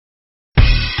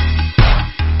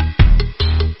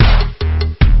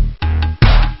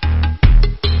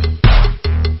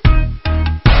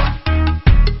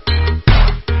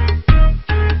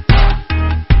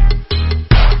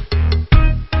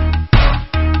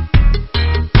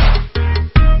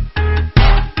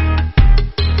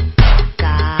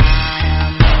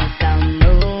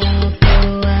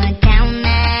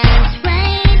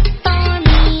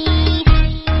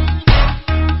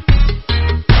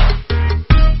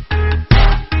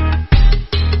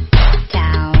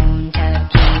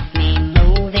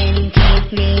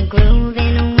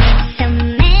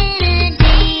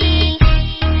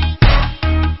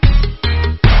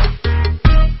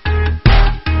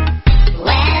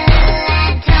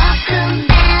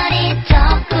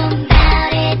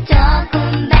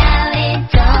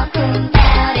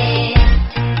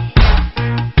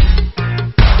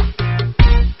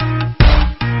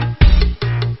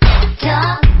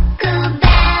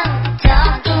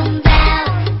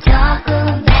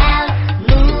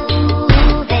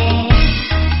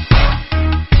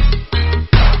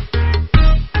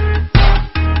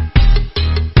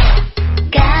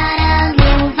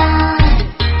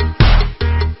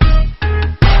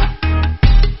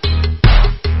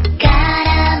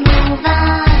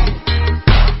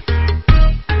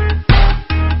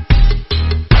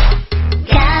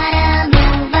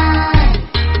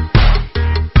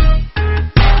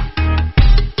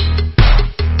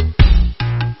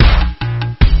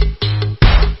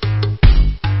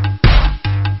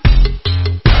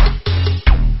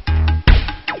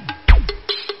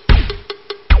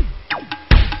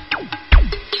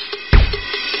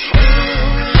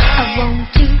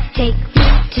take me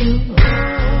to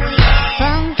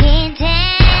funky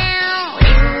town?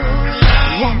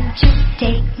 Won't you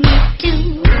take me to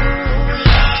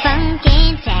funky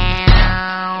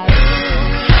town?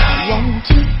 Won't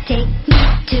you take me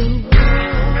to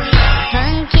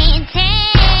funky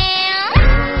town?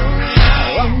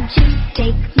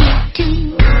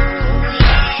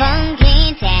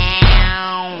 Won't you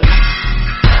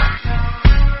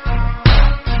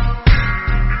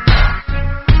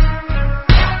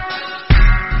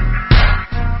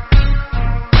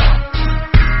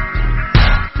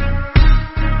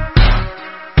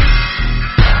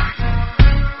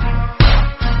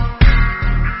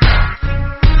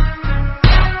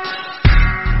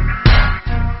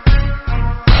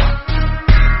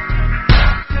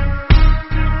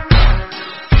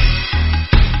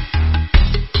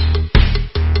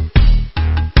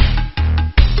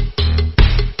me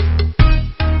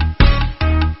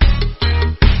to funky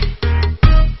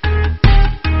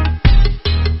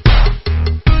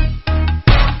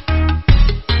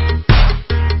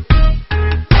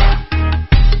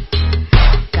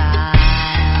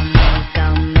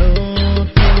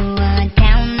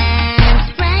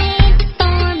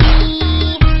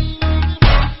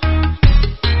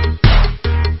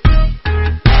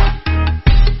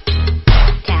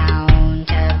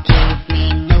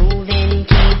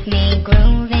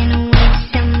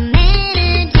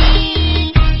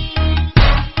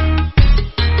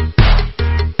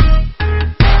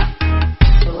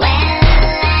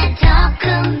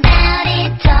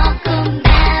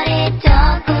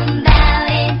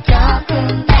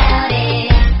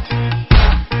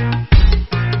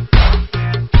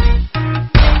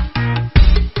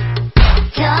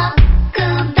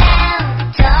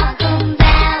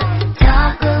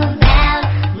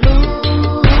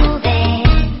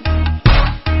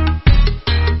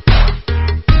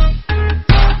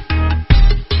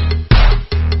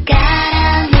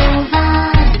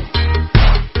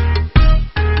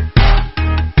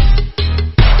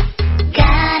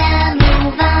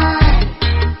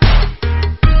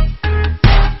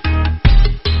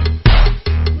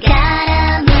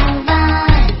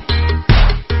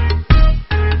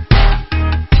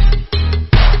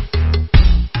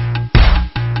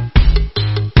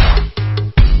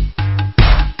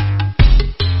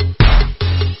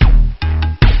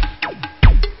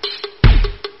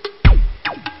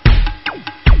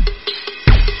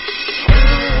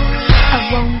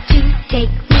Won't you take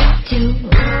me to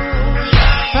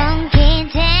funky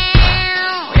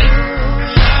town?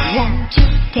 Won't you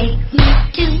take me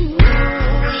to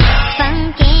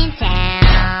funky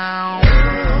town?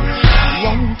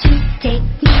 Won't you take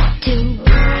me to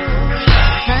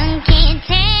funky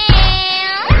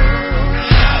town?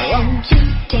 Won't you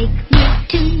take me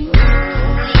to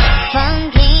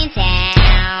funky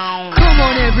town? Come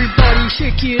on everybody,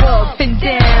 shake it up and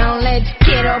down. Let's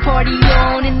get our party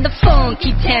on in the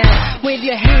funky town. Wave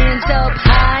your hands up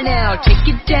high now, take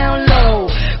it down low.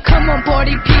 Come on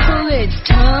party people, it's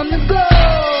time to go.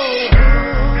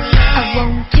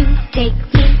 Won't you take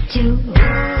me to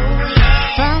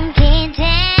funky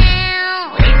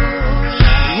town?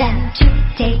 Won't you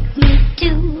take me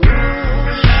to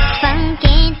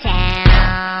funky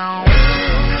town?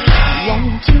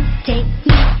 Won't you take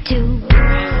me to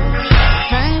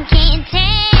funky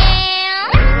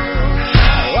town?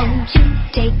 Won't you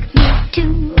take me to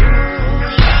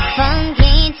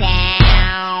funky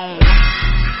town?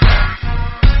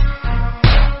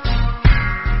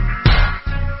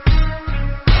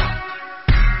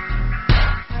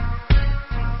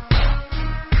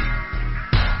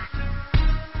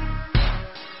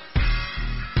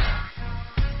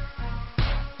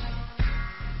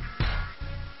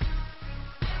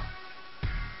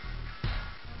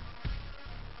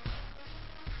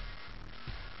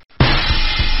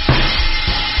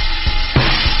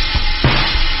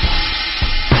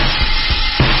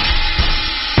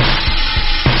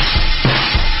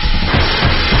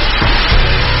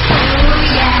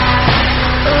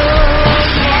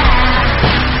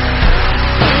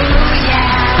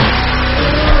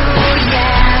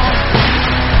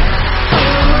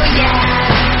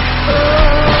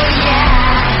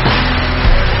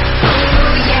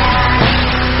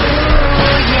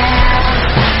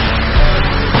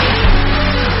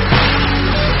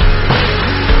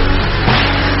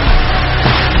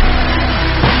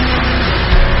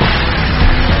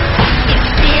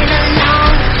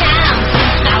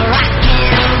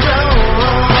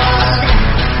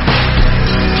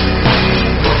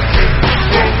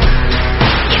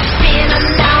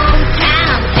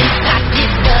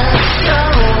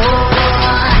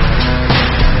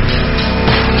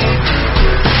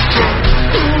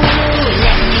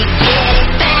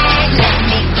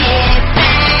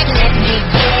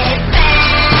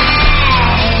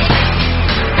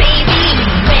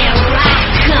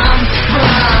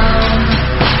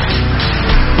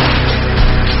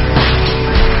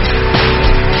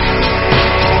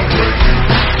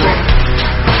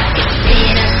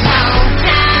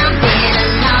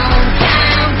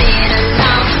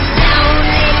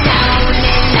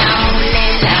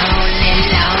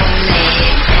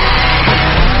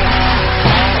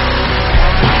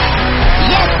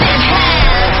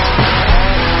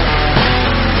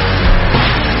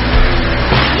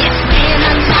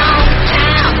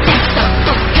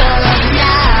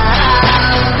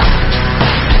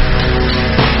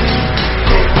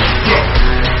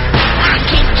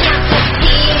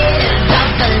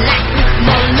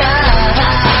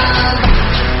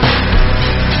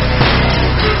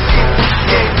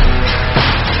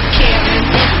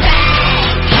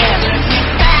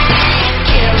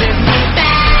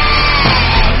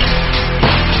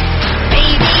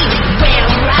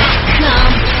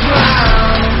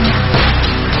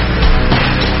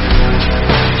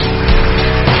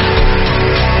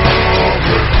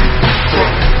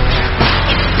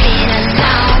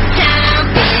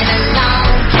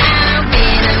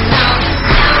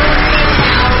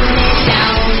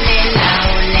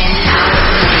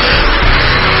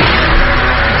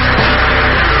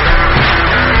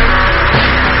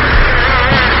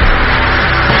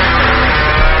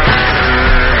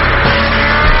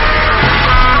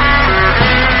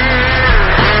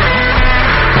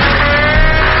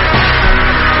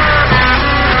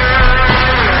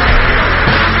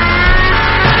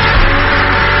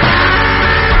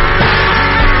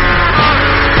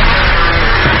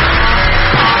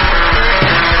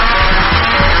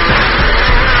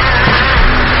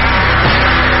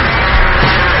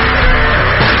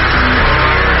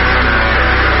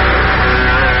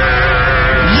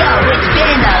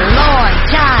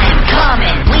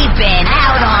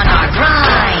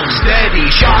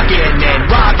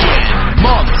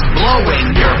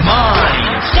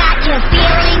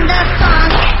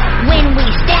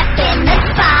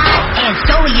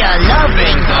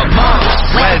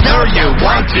 whether you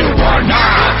want to or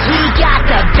not. We got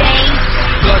the bass,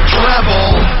 The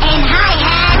treble, and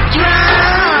hi-hat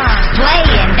drums,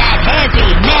 playing that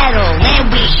heavy metal, and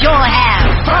we sure have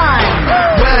fun.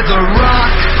 whether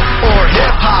rock or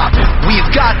hip-hop, we've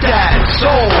got that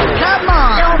soul. Come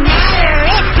on. No matter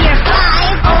if you're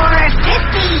 5 or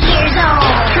 50 years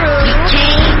old. True. We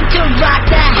came to rock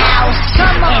the house.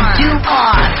 Come on. And do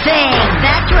our thing.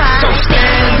 That's right. So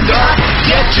stand up,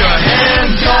 get your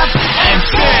hands up, and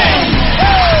sing.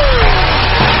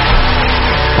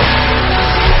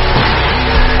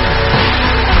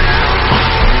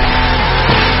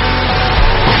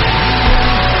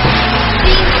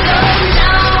 Seems so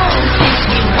long since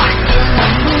we walked in the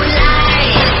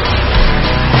moonlight.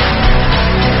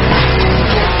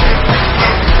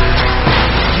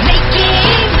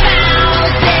 Making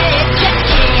vows that just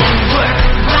can't work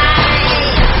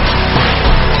right.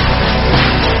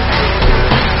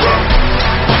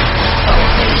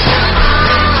 Open your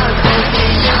arms,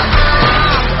 open your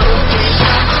arms, open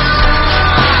your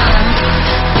arms.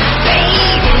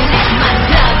 Baby, let my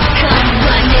love come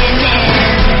running in.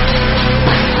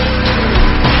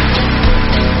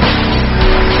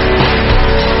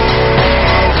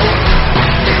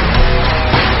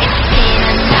 It's been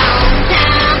a long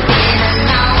time, been a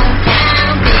long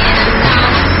time, been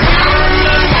a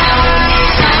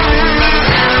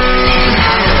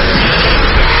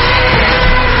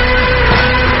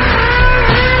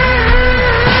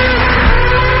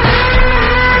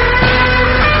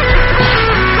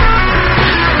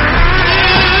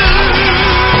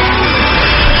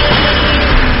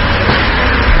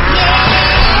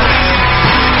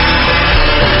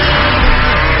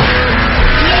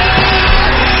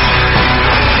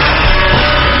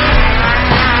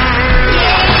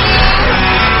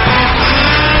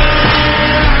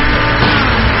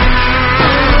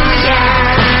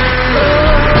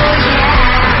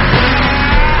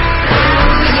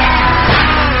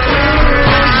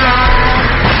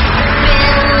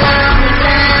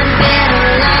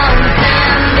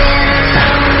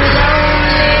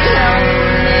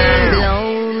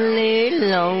lonely,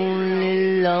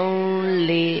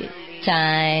 lonely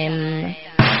time.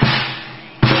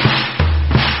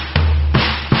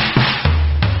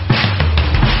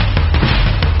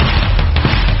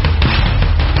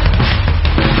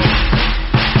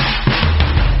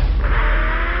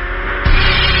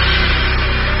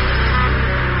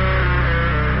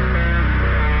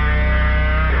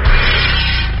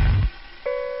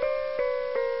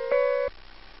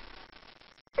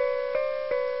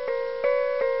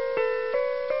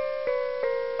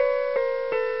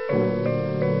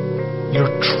 You're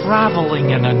traveling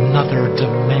in another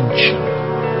dimension.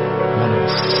 One of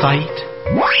sight,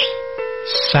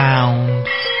 sound,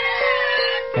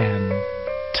 and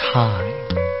time.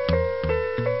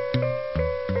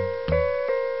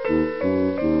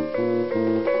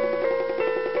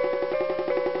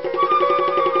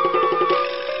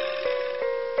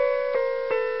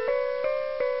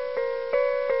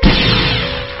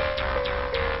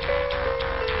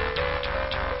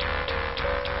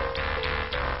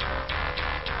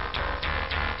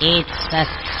 It's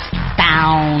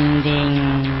astounding.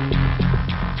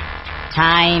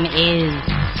 Time is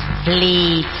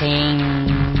fleeting.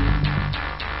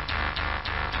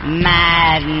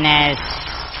 Madness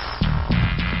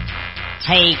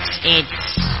takes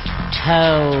its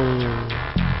toll.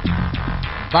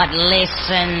 But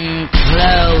listen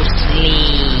closely.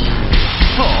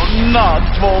 Oh, not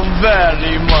for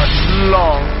very much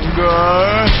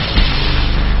longer.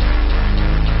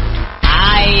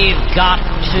 I've got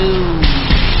to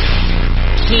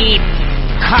keep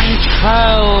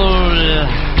control.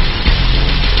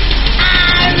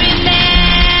 I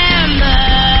remember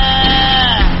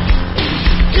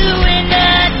doing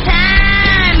the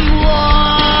time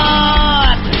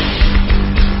warp,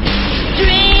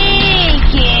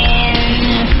 drinking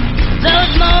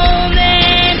those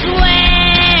moments when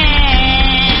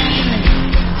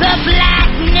the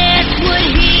blackness would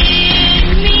hit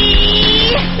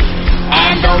me.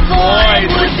 And the void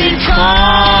would be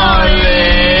calling.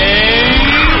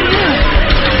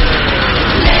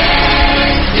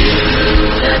 Let's do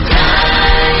the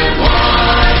time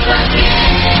warp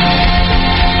again.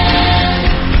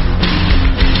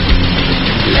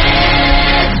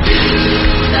 Let's do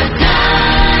the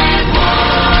time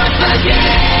warp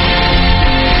again.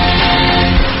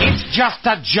 It's just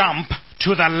a jump to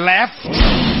the left.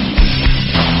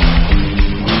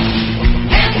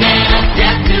 And then a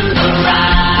step to the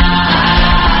right.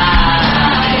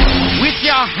 With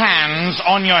your hands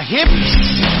on your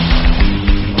hips.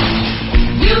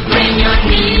 You bring your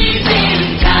knees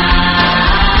in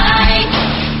tight,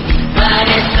 but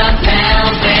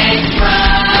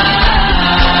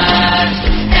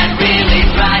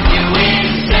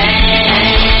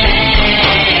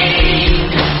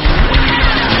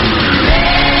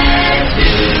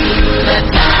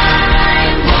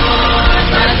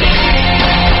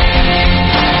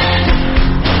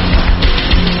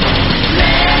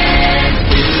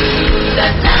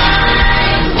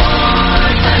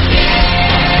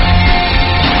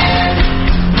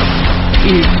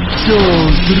so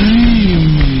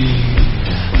dreamy.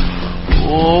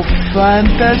 Oh,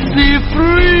 fantasy,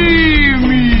 free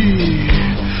me,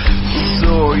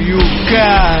 so you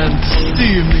can't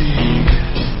see me.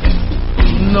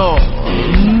 No,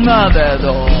 not at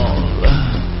all.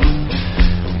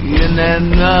 In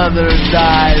another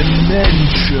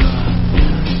dimension,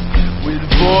 with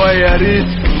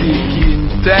voyeuristic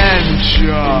intention,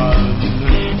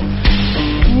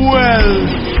 well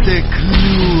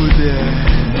secluded,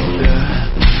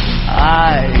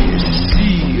 I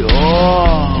see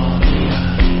all.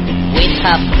 With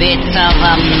a bit of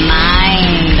a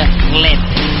mind flip.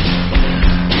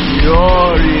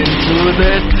 You're into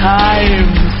the time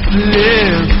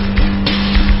slip.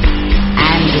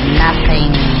 And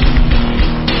nothing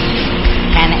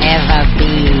can ever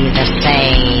be the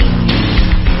same.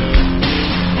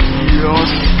 You're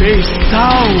spaced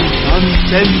out on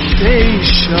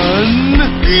sensation,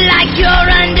 Like you're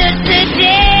under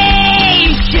sedation.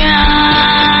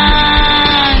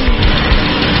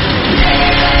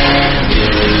 Let's do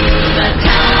the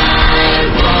time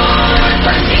warp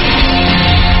again.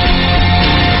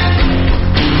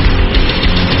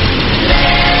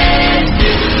 Let's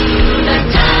do the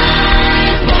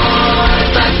time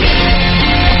warp again.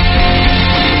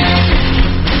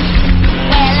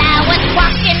 Well, I was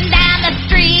walking down the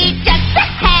street just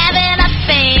having a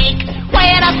think,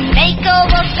 when a snake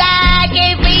over guy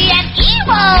gave me an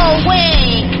evil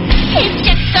wink. He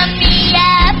took me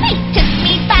up, he took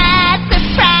me by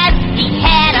surprise. He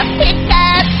had a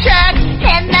pickup truck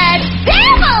and the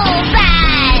devil's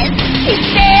eyes. He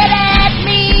stared at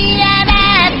me and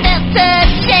I felt a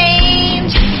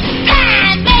change.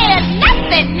 I made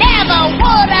nothing, never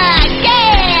would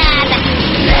again.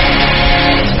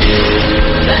 Let's do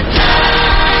the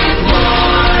time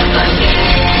warp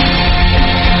again.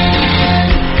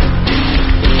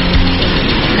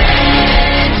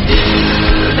 Let's do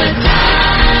the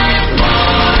time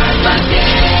warp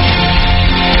again.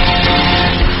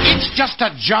 It's just a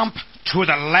jump to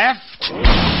the left.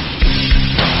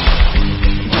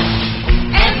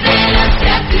 And then a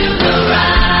step to the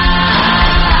right.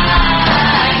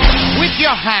 With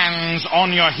your hands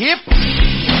on your hips.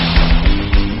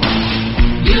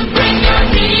 You bring your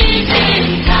knees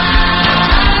in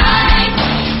tight,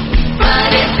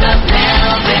 but it's the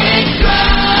pelvic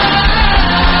thrust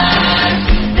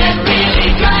that really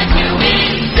drives you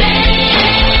insane.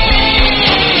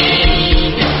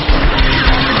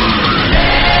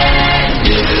 Let's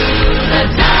do the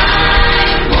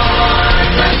time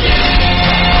warp again.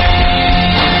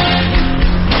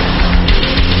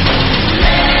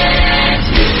 Let's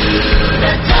do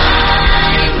the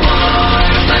time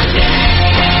warp again.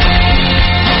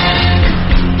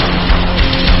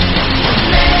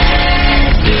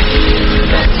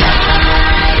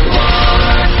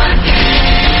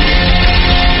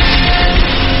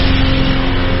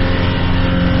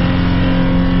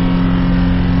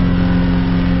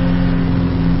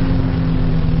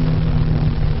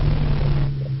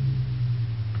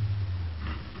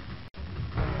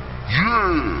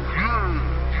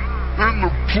 In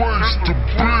the place to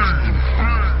be.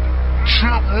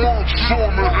 Chipmunks on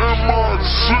the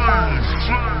MIC.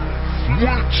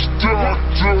 Witch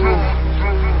doctor. Everybody can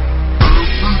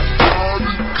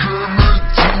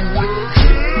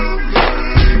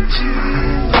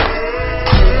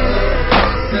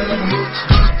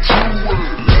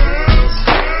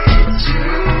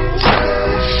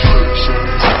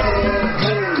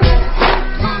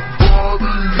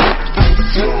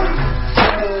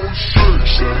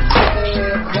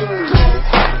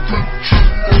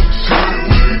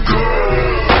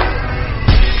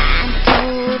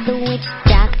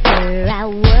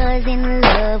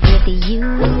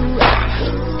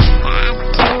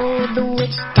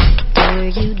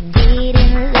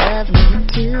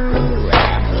do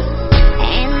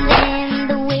it.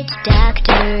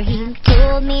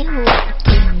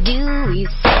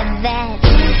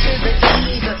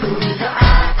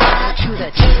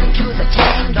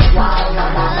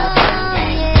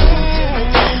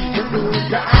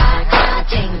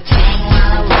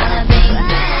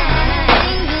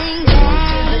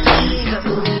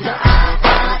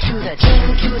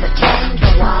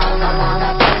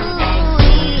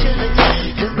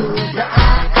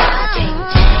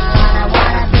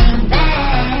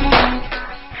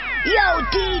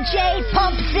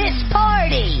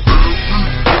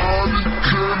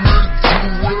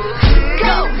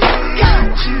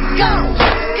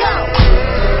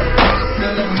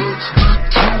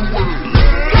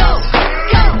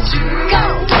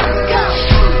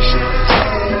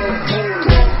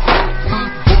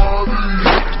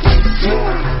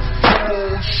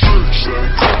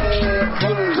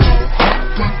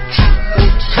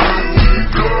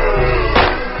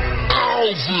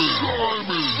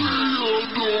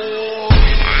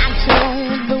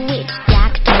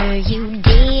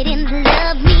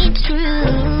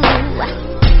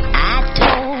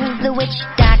 witch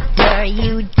doctor,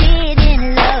 you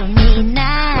didn't love me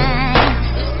nice.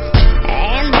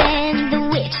 And then the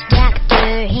witch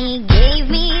doctor, he gave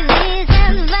me this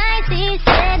advice. He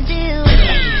said, do it.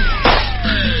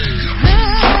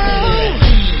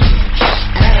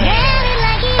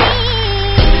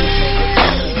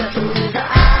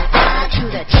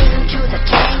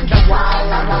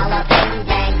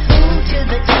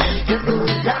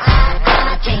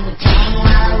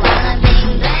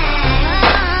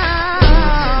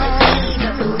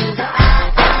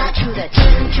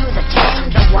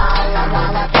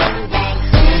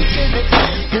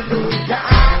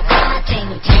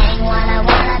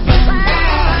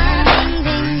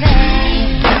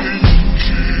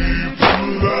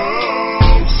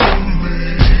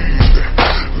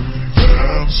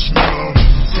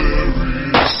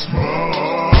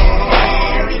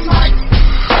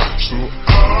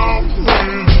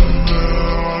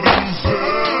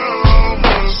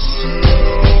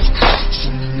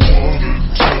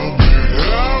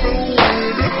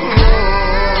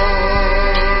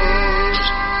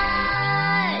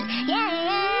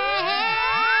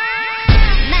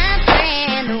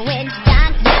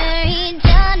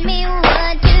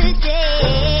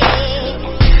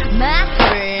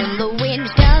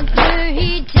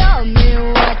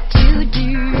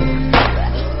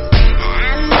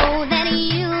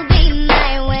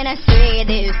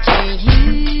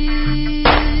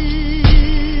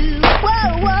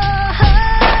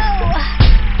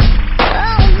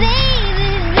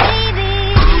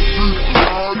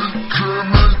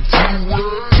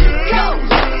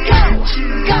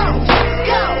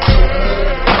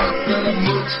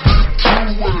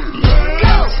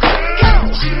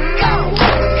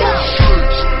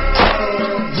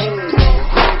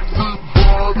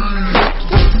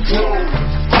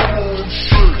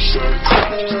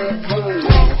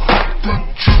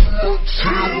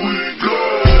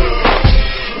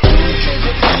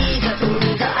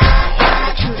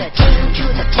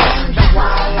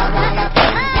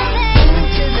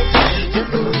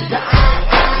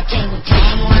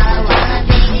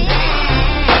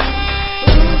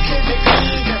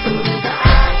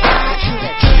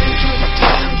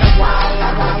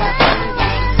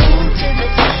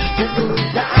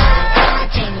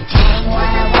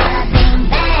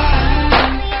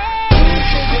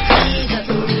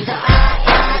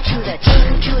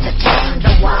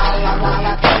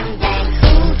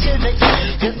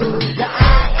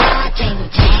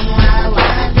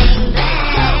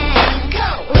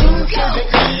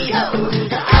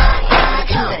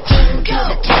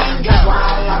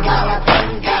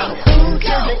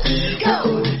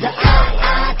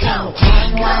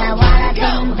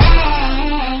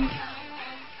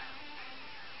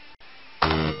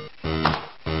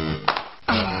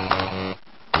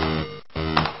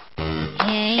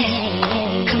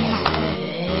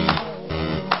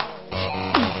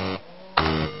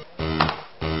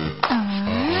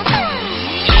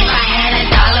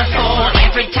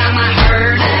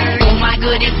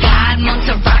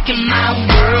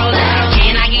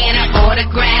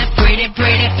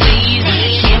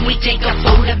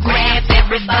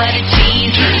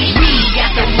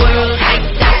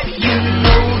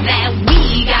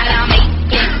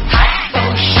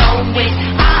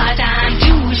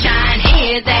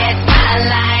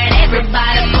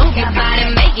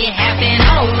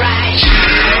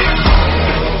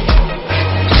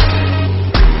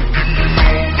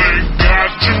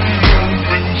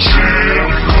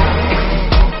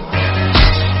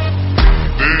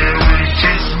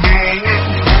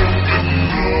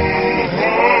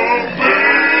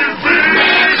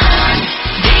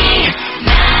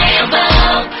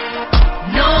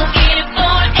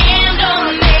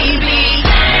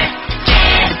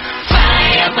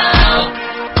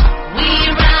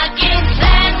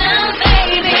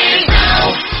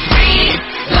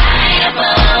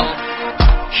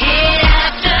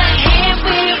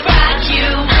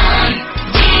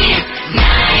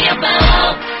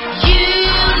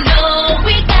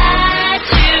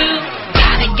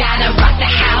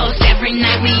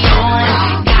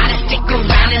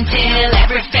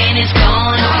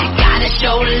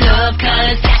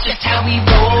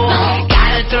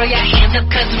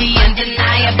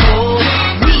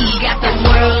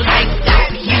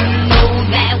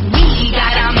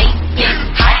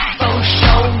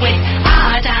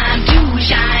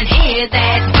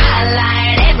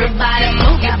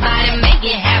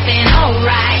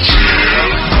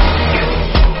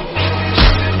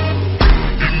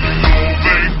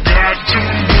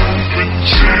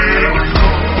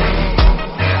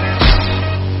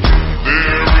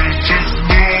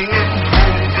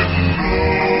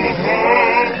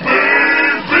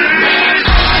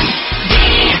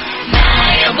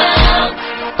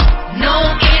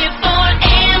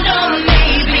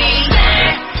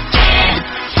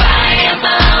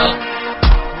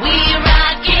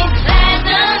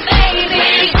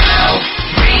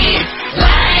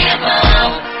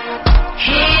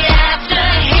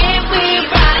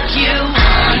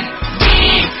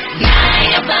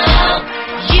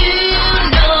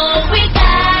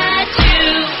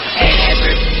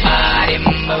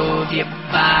 move your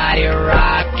body,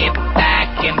 rock it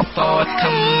back and forth.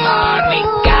 Come on, we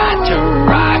got to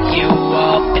rock you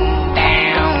up and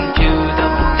down to the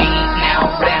beat.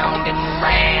 Now round and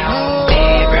round.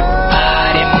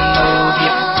 Everybody move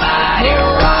your body,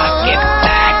 rock it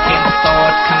back and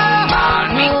forth. Come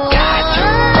on, we got to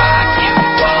rock you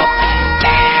up and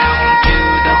down to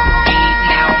the beat.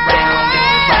 Now round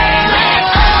and round.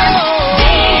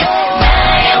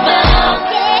 Undeniable,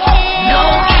 no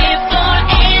if or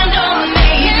and or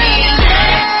maybe.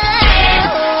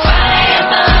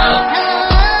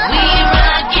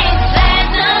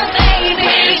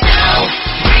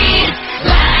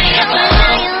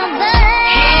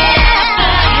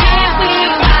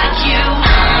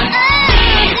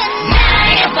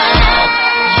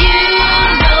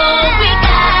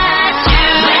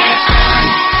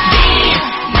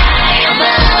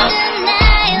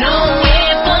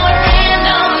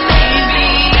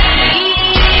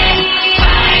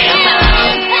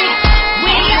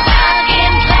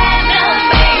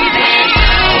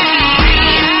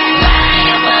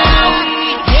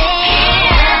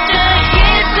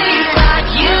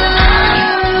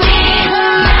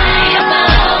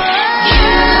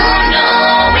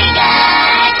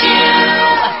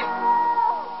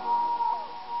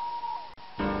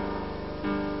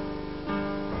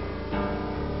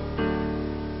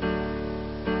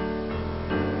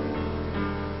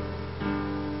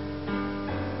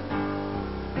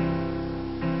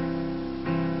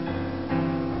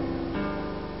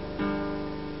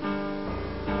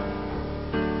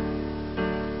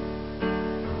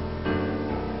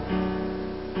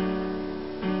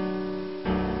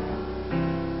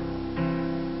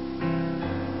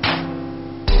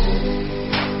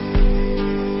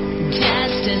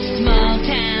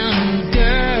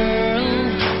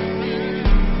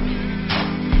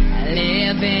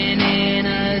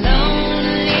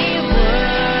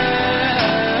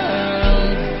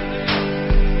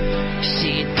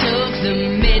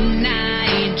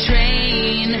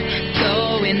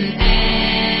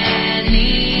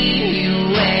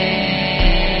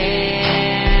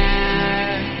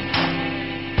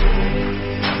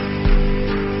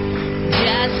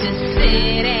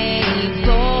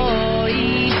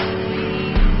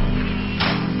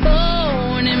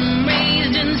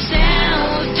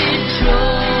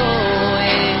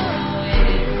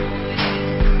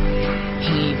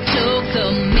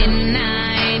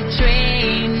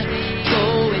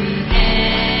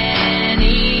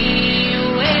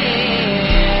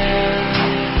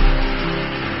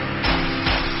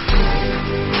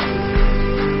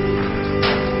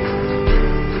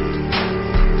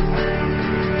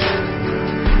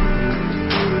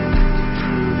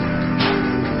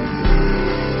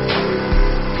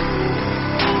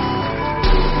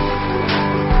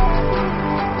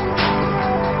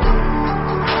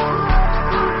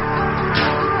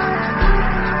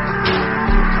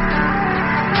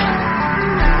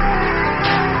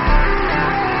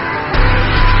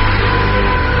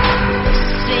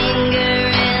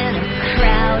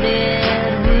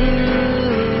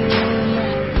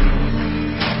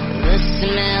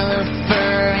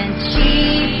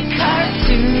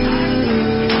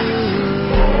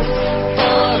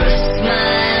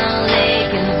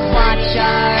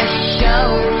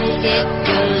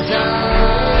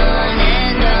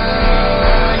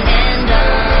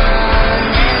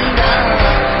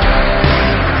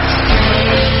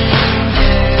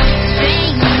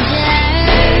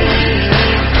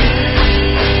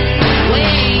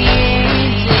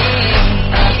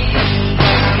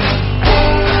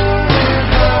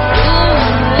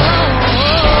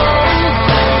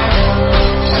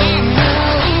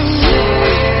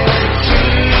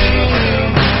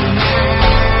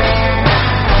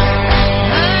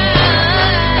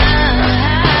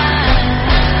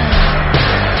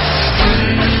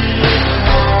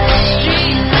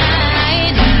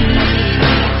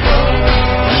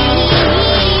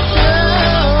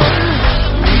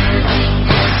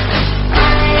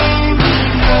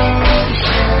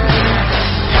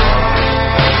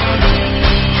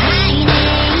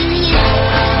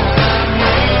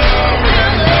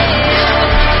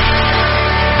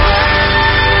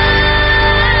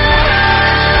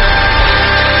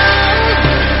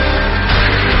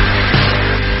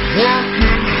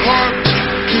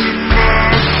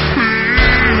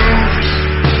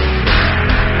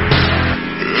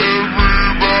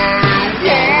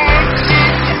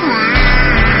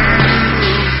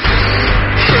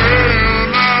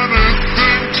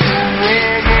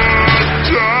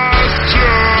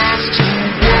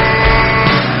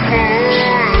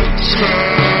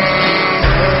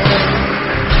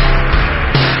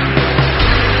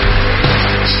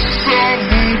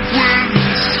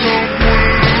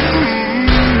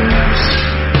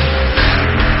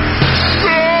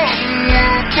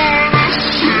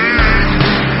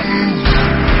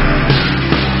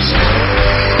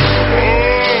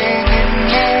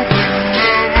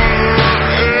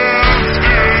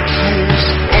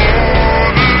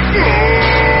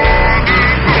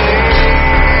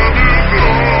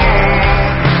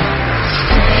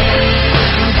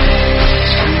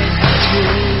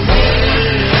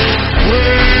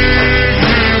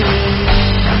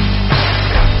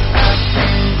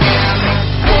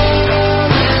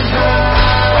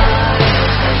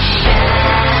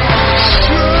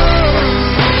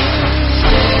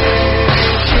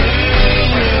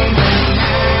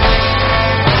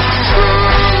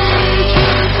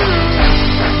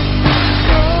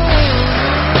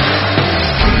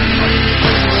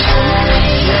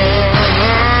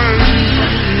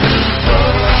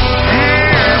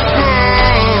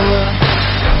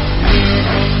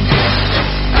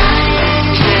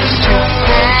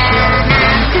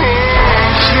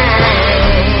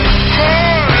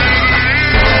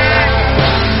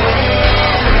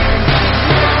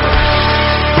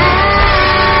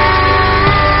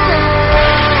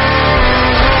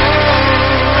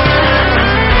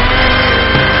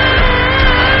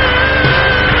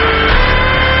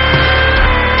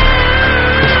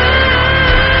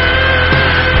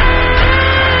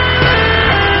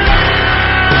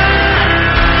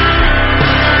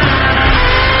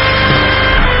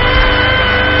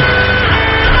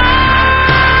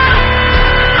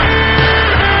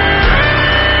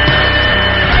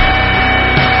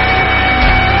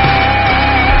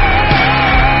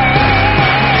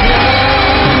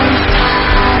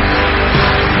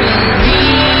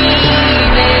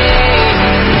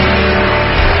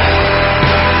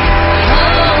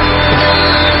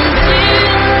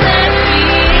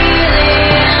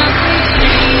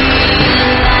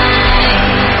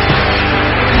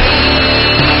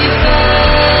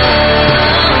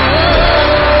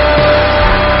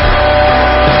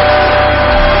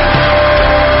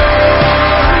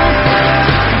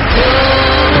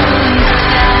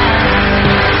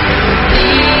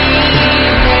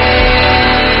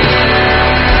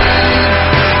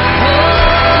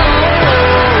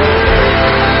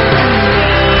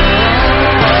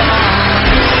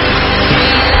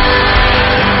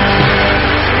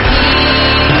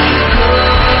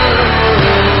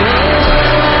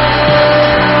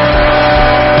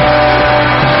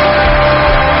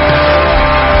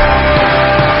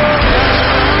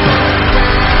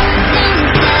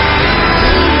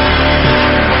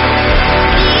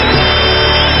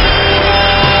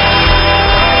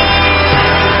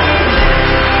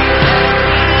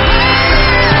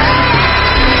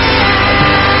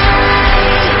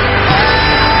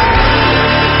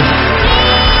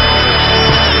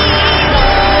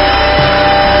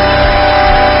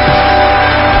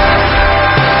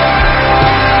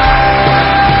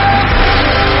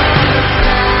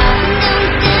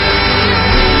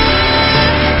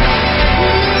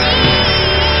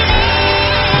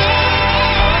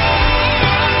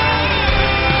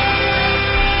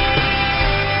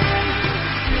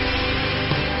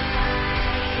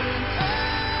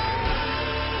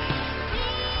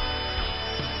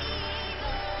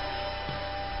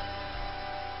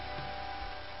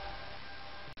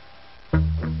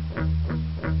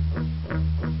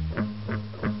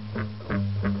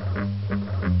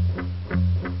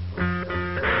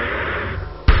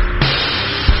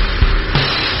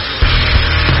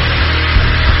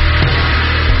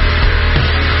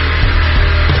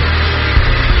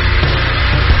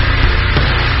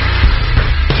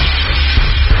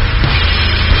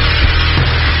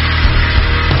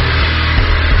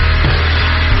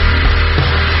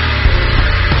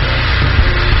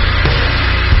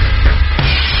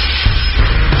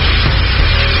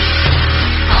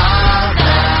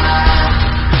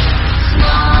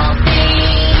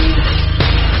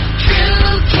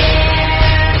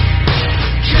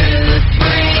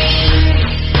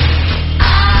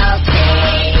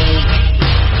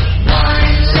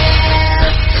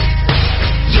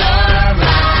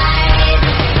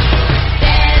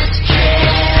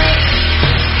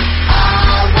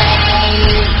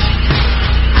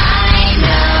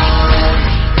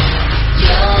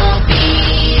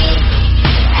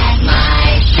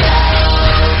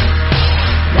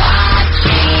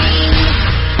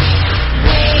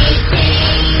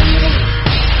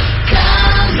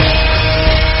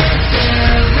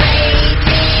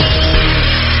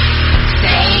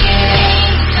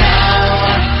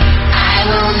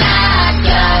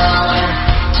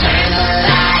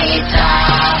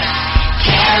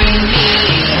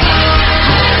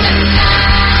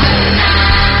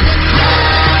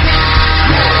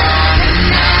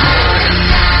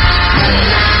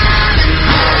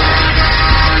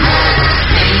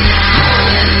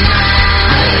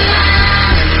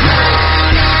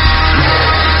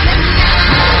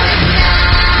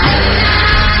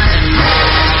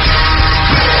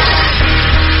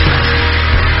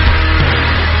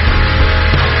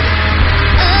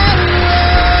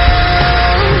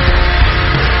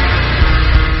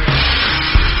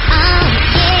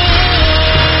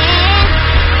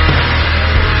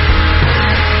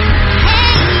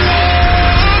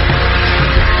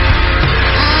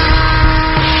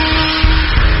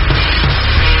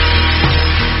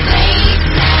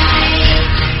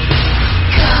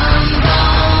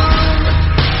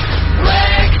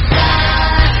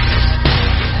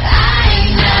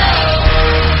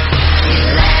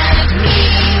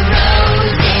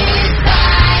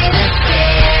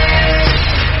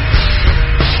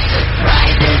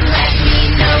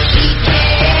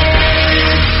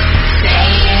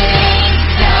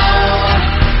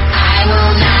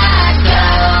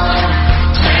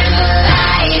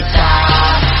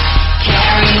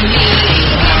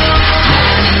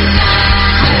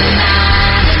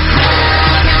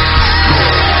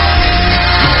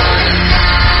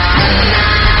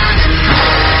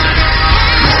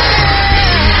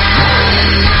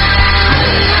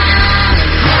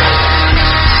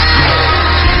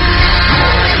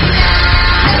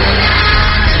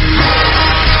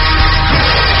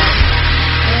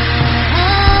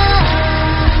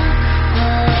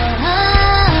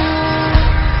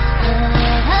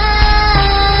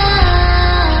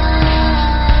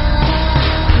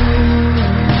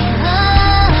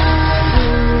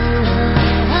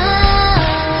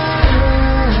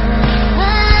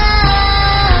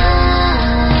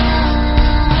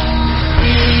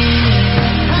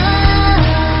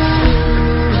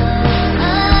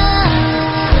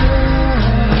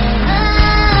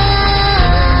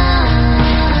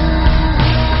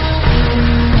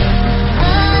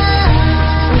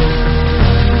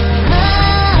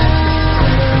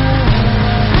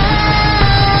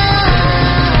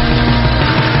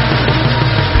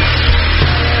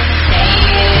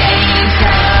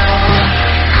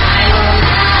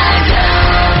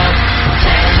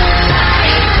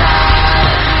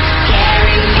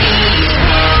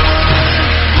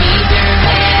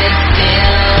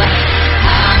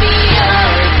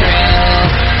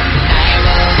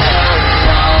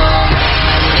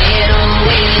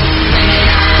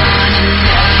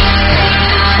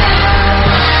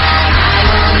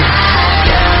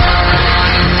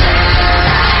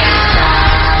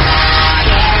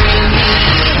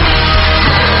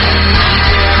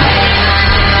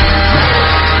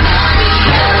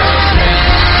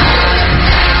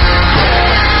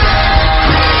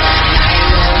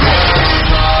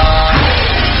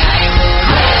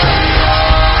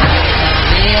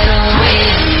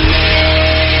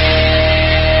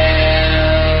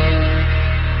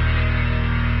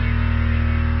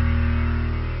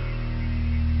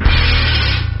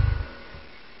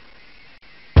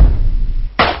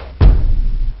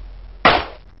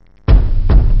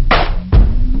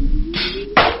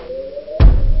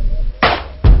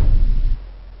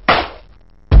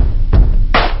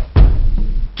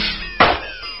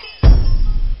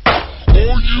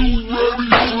 you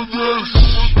ready for this?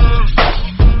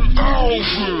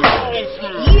 Alvin.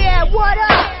 Yeah, what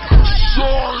up?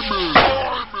 Simon.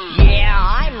 Yeah,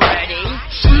 I'm ready.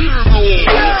 Theodore.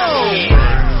 Go!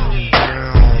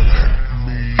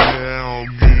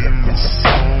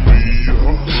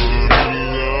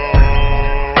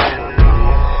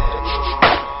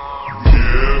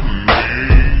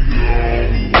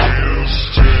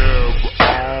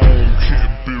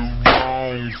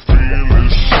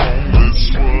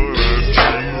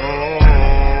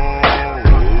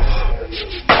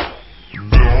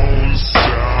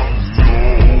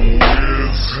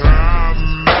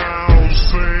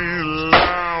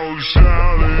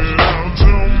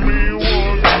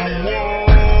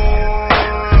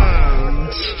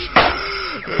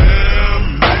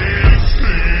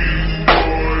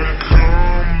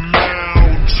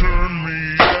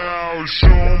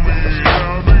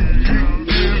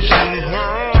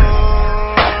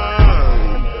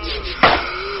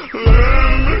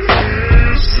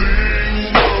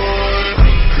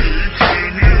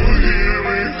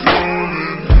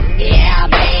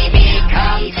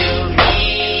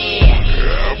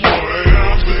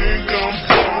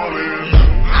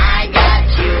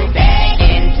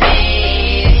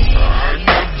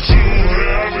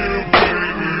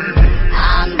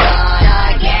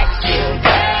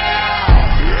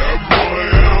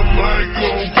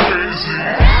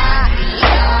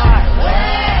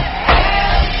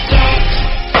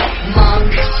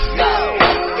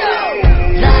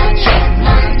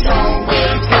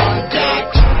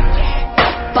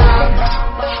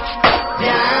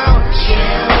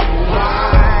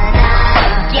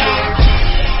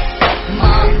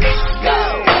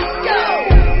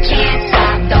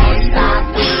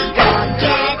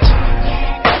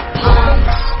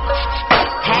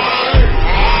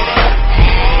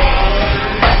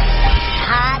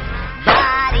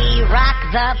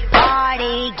 The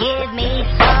party, give me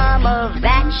some of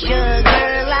that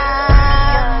sugar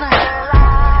love.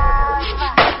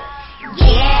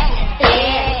 Get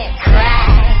it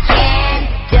crackin',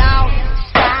 don't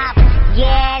stop,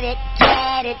 get it,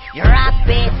 drop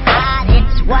it hot,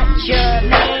 it's what you're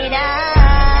made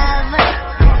of.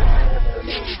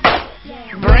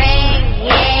 Bring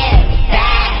it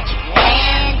back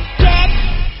and get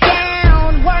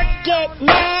down, work it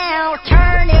now,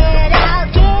 turn it out,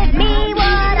 give me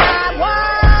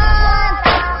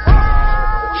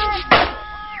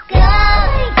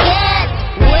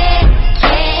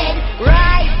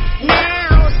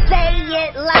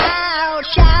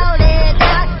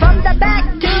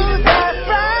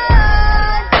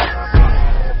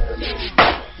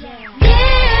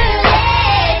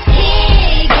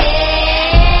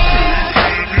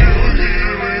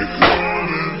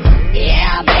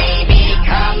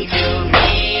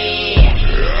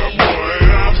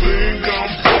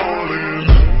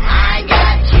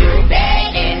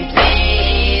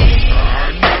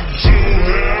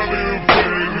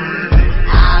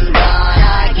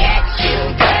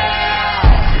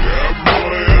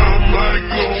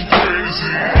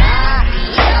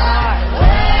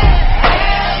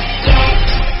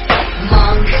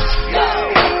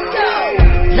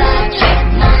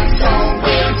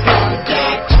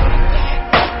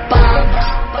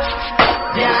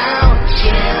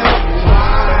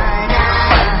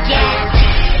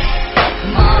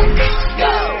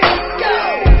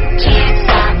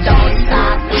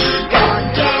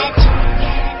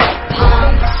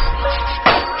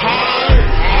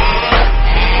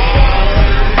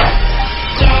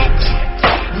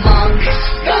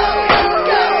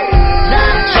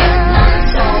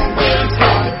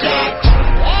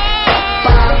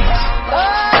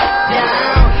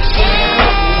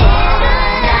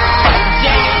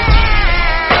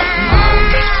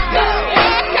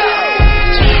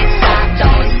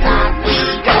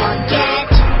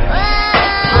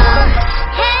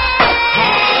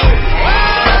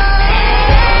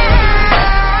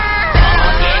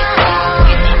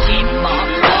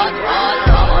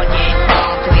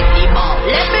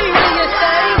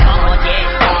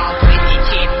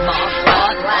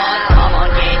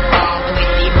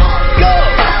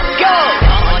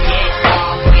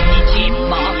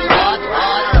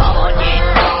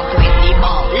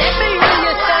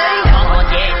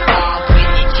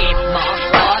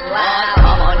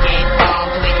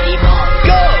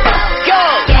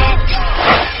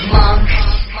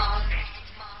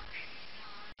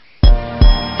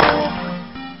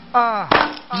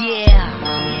Yeah.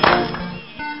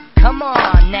 Come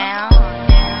on now.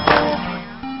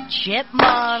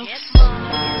 Chipmunks.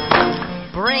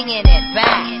 Bringing it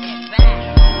back.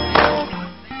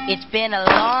 It's been a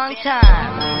long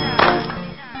time.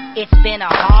 It's been a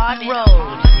hard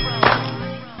road,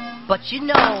 but you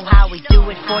know how we do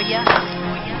it for you.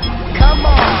 Come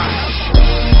on.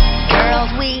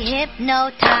 Girls, we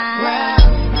hypnotize.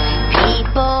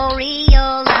 People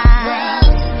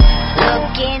realize.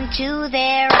 Look into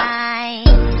their eyes.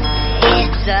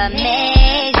 It's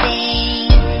amazing.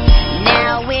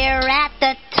 Now we're at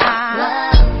the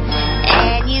top.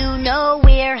 And you know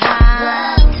we're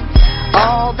hot.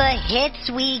 All the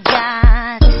hits we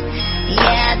got.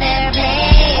 Yeah, they're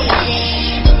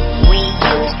blazing. We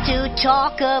used to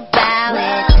talk about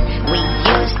it. We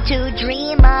used to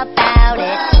dream about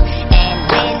it.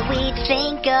 And when we'd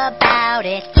think about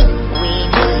it, we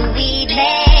knew we'd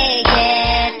make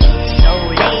it. So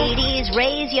ladies,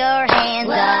 raise your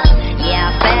hands up.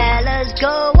 Yeah, fellas,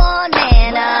 go on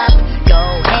man up.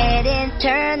 Go ahead and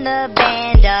turn the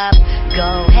band up.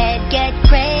 Go ahead, get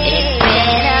crazy. It's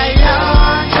been a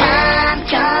long time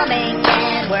coming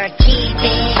and we're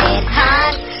keeping it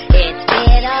hot. It's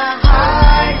been a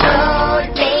hard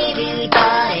road, baby,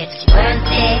 but it's worth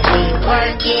it. We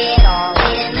work it all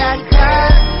in the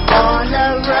club, on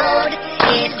the road.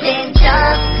 It's been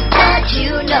tough, but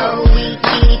you know we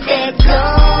keep it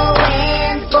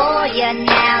going for you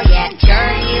now. Yeah,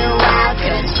 turn you out,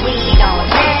 'cause we don't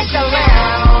mess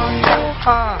around.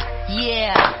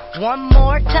 Yeah, one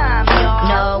more time, y'all.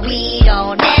 No, we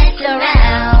don't mess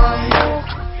around.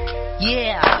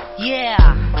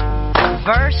 Yeah.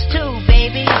 Verse 2,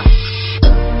 baby.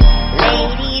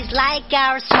 Ladies like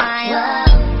our smile.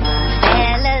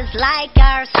 Fellas like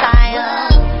our style.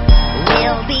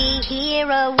 We'll be here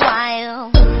a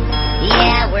while.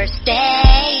 Yeah, we're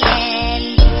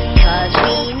staying. 'Cause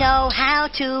we know how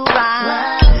to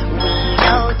rock. We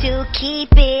know to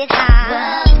keep it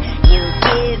hot. You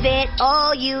give it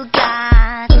all you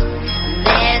got.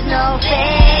 There's no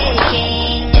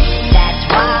faking. That's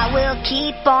why we'll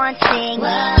keep on singing.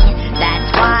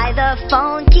 That's why the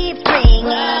phone keeps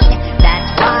ringing.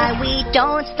 That's why we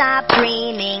don't stop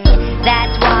dreaming.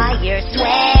 That's why you're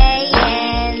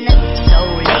swaying. So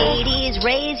ladies,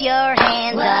 raise your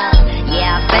hands up.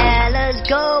 Yeah, fellas,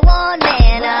 go on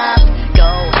man up. Go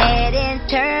ahead and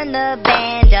turn the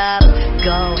band up.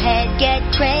 Go ahead, get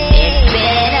crazy. It's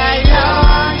been a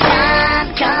long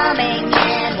time coming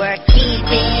and we're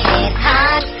keeping it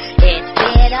hot. It's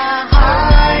been a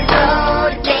hard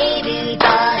road, baby,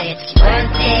 but it's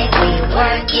worth it. We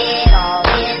work it all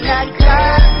in the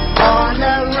club, on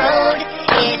the road.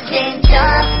 It's been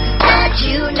tough, but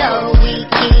you know we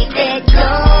keep it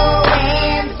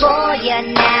going for you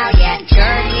now. Yeah,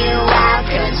 turn you out,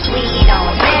 'cause we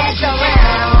don't mess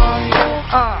around.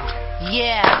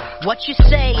 Yeah, what you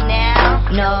say now?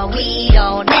 No, we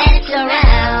don't mess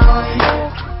around.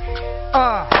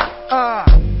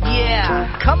 Yeah,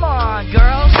 come on,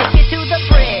 girls, take it to the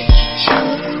bridge.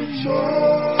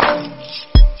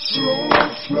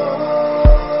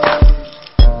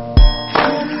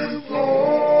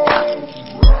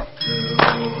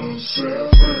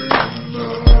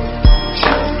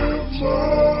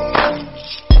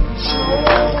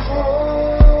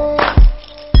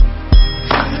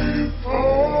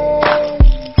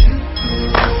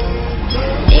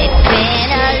 It's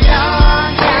been a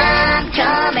long time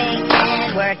coming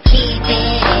and we're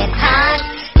keeping it hot.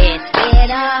 It's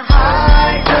been a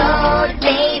hard road,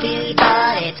 baby,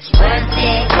 but it's worth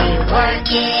it. We work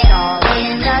it all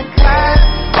in the club,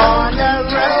 on the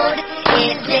road.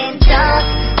 It's been tough,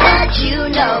 but you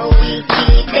know we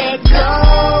keep it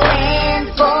going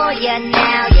for you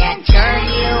now. Yeah, turn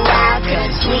you out,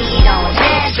 'cause we don't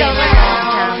mess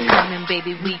around. Coming,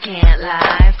 baby, we can't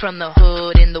lie. From the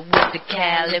hood in the wood to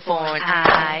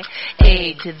California,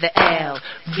 A to the L,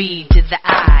 V to the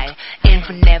I, and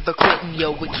for never quitting,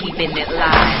 yo, we're keeping it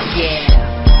live, yeah.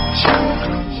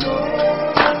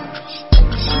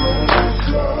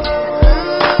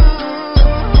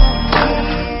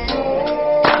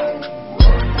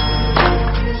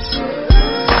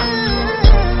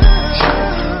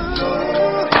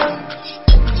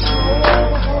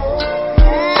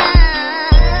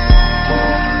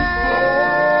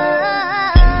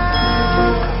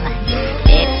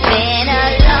 It's been a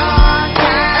long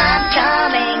time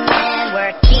coming and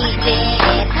we're keeping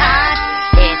it hot.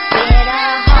 It's been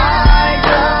a hard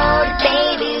road.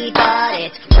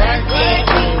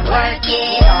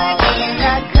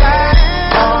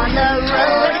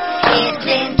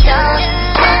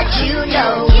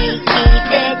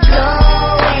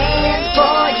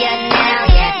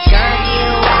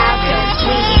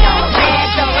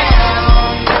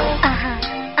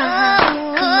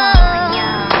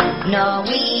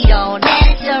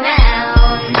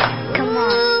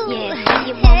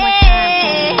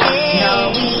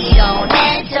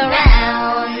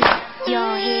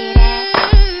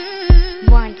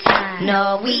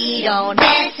 we don't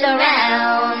mess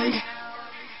around.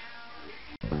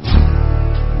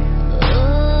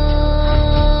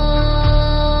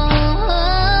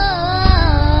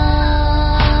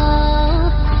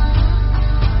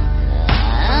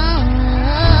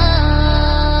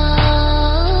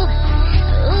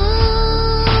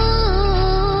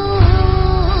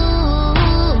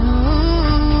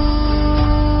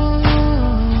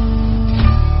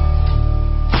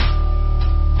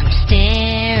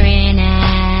 Staring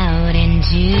out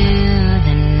into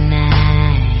the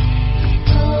night,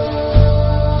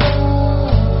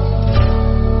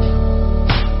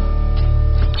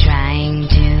 trying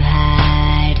to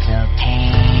hide the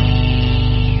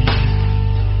pain.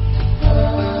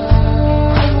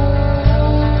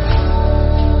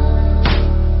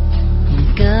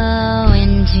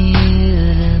 Going to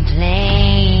the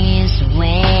place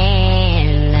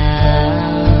where love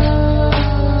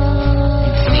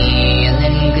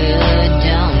feeling good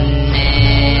don't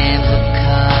ever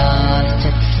cost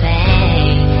a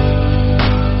thing,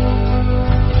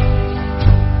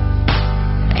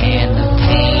 and the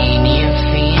pain you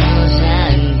feel's a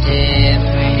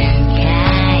different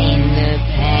kind of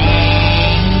pain.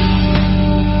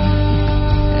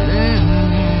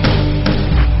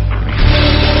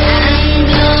 I'm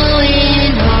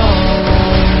going home,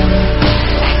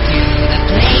 back to the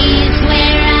place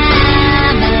where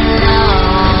I belong,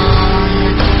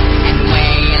 and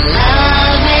where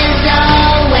love has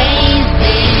always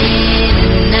been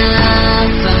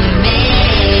enough for me.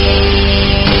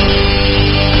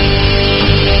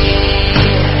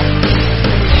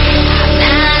 I'm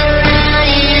not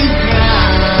running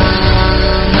from,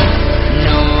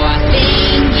 no, I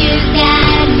think you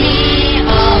got me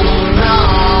all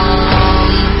wrong.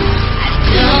 I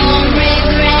don't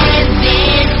regret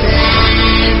this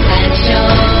life I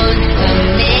chose for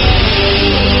me.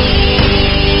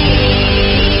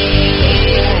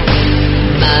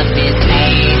 But these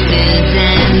places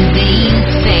and these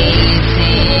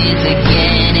faces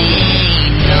again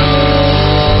ain't no.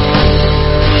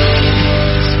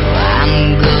 So I'm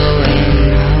going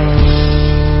home.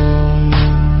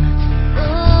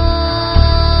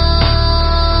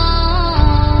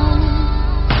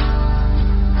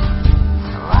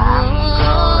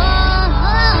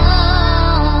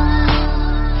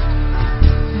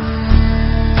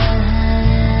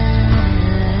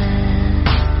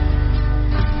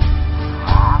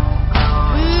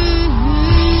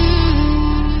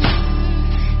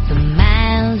 The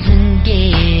miles are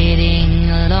getting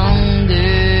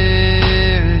longer,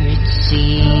 it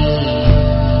seems.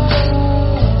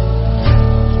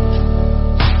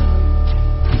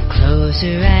 The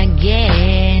closer I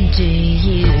get to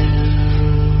you,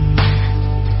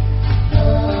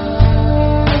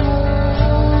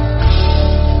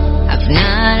 I've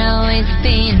not always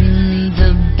been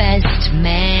the best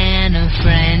man, a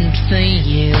friend for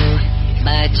you,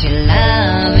 but your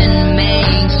loving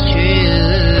makes true,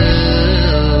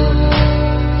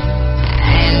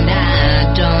 and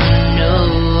I don't know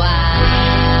why.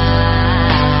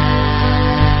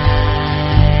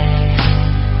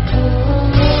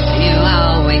 You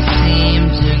always seem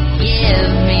to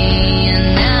give me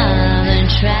another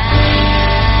try.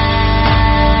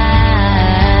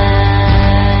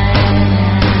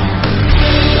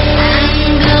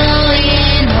 I'm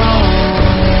going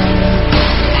home,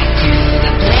 back to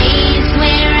the place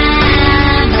where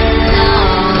I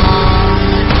belong,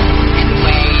 and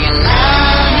where your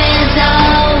love has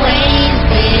always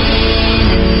been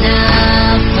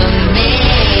enough for me.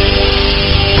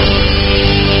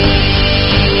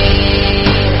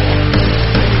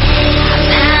 I'm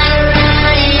not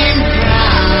running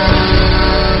from,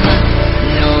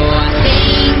 no, I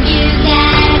think you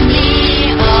got me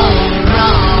all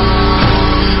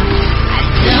wrong. I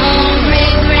don't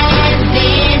regret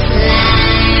this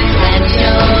life I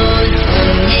chose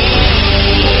for me.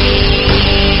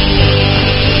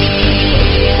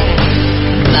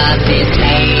 But these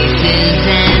places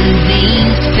and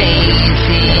these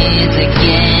faces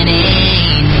again